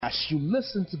As you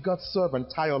listen to God's servant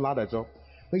Tayo Ladejo,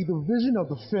 may the vision of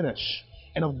the finish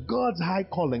and of God's high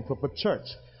calling for the church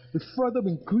be further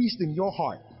increased in your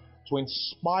heart to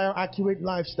inspire accurate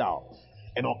lifestyle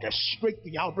and orchestrate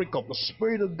the outbreak of the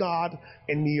Spirit of God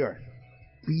in the earth.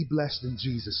 Be blessed in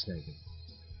Jesus' name.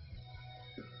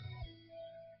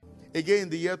 Again,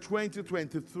 the year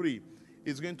 2023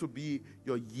 is going to be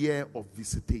your year of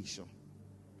visitation.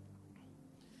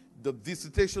 The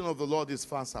visitation of the Lord is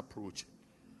fast approaching.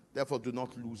 Therefore, do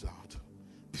not lose out.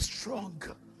 Be strong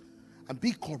and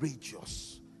be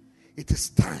courageous. It is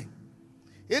time.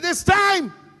 It is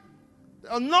time.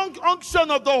 The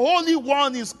unction of the Holy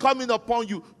One is coming upon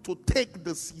you to take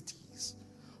the cities.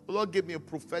 The Lord gave me a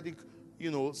prophetic,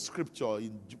 scripture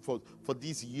for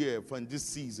this year, for in this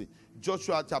season.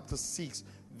 Joshua chapter 6,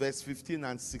 verse 15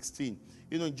 and 16.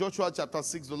 In Joshua chapter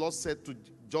 6, the Lord said to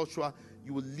Joshua,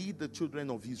 you will lead the children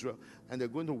of Israel, and they're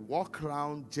going to walk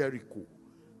around Jericho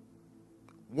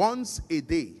once a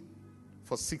day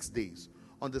for 6 days.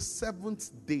 On the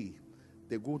seventh day,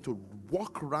 they're going to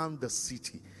walk around the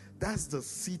city. That's the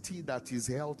city that is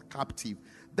held captive.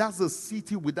 That's the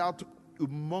city without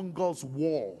humongous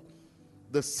wall.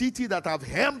 The city that have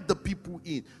hemmed the people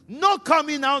in. No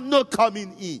coming out, no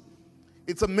coming in.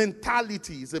 It's a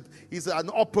mentality. It's an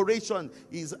operation.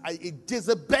 It's a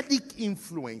Jezebelic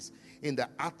influence in the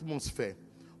atmosphere.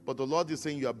 But the Lord is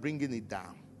saying you are bringing it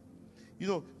down.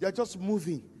 You're just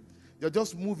moving. You're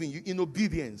just moving. In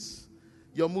obedience.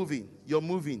 You're moving. You're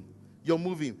moving. You're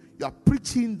moving. You're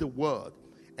preaching the word.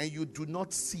 And you do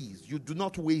not cease. You do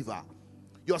not waver.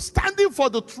 You're standing for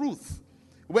the truth.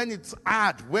 When it's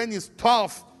hard, when it's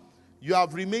tough, you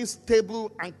have remained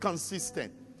stable and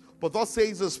consistent. But thus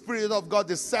says the Spirit of God,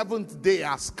 the seventh day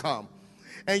has come.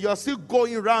 And you're still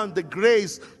going around the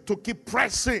grace to keep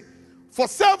pressing for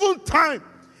 7 times.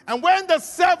 And when the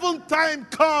 7th time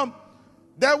comes,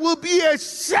 there will be a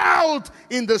shout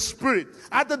in the Spirit.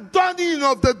 At the dawning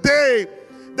of the day,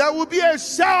 there will be a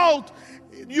shout.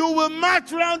 You will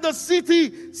march around the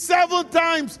city 7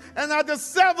 times. And at the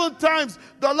 7th times,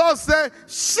 the Lord said,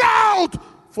 shout,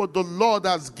 for the Lord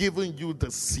has given you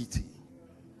the city.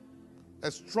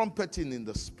 There's trumpeting in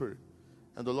the Spirit.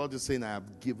 And the Lord is saying, I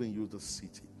have given you the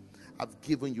city. I've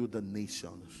given you the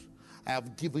nations. I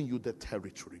have given you the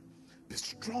territory. Be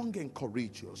strong and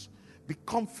courageous. Be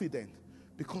confident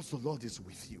because the Lord is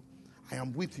with you. I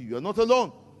am with you. You're not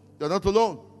alone. You're not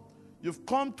alone. You've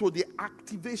come to the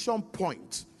activation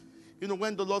point.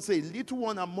 When the Lord says, a little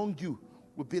one among you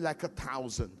will be like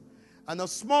 1,000. And a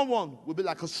small one will be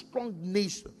like a strong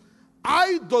nation.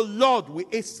 I, the Lord, will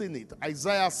hasten it.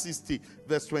 Isaiah 60,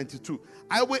 verse 22.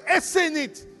 I will hasten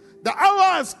it. The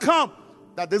hour has come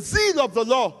that the zeal of the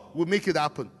Lord will make it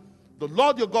happen. The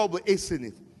Lord your God will hasten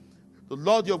it. The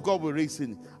Lord your God will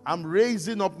hasten it. I'm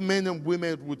raising up men and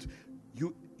women with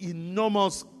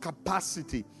enormous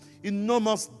capacity,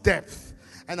 enormous depth.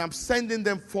 And I'm sending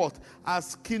them forth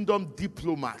as kingdom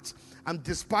diplomats. I'm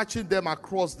dispatching them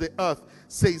across the earth,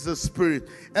 says the Spirit.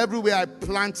 Everywhere I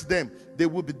plant them, they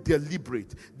will be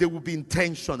deliberate. They will be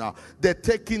intentional. They're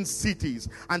taking cities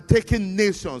and taking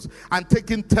nations and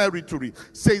taking territory,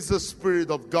 says the Spirit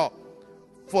of God.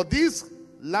 For this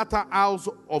latter house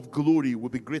of glory will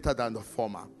be greater than the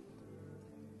former.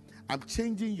 I'm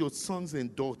changing your sons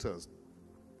and daughters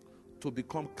to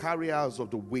become carriers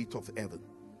of the weight of heaven.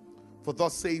 For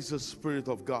thus says the Spirit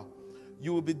of God,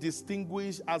 you will be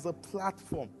distinguished as a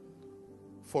platform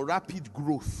for rapid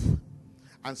growth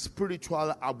and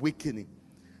spiritual awakening.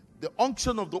 The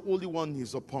unction of the Holy One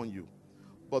is upon you.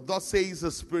 But thus says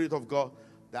the Spirit of God,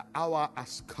 the hour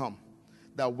has come,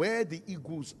 that where the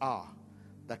eagles are,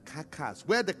 the carcass,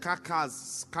 where the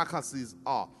carcasses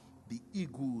are, the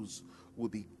eagles will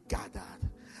be gathered.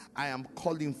 I am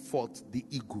calling forth the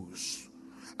eagles.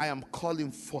 I am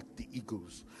calling forth the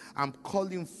eagles. I'm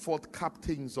calling forth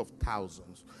captains of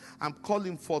thousands. I'm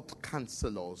calling forth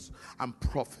counselors and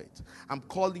prophets. I'm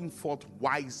calling forth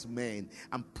wise men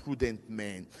and prudent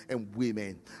men and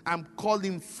women. I'm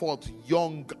calling forth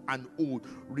young and old,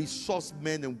 resource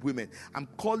men and women. I'm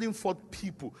calling forth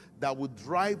people that will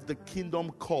drive the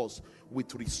kingdom cause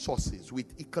with resources,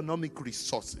 with economic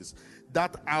resources.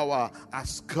 That hour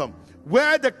has come.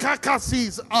 Where the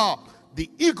carcasses are, the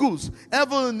eagles,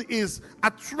 heaven is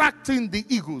attracting the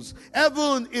eagles.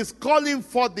 Heaven is calling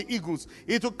for the eagles.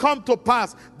 It will come to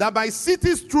pass that my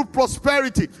cities through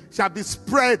prosperity shall be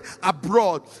spread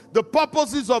abroad. The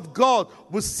purposes of God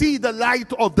will see the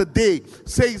light of the day,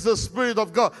 says the Spirit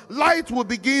of God. Light will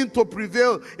begin to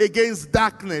prevail against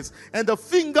darkness, and the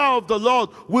finger of the Lord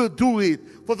will do it.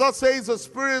 For thus says the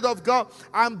Spirit of God,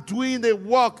 I'm doing a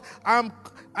work. I'm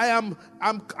I'm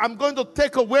going to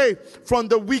take away from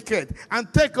the wicked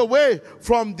and take away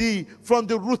from the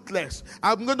ruthless.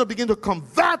 I'm going to begin to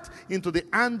convert into the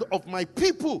hand of my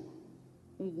people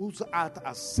whose heart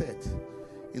are set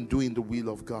in doing the will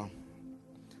of God,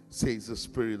 says the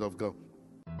Spirit of God.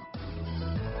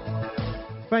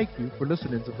 Thank you for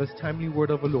listening to this timely word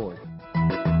of the Lord.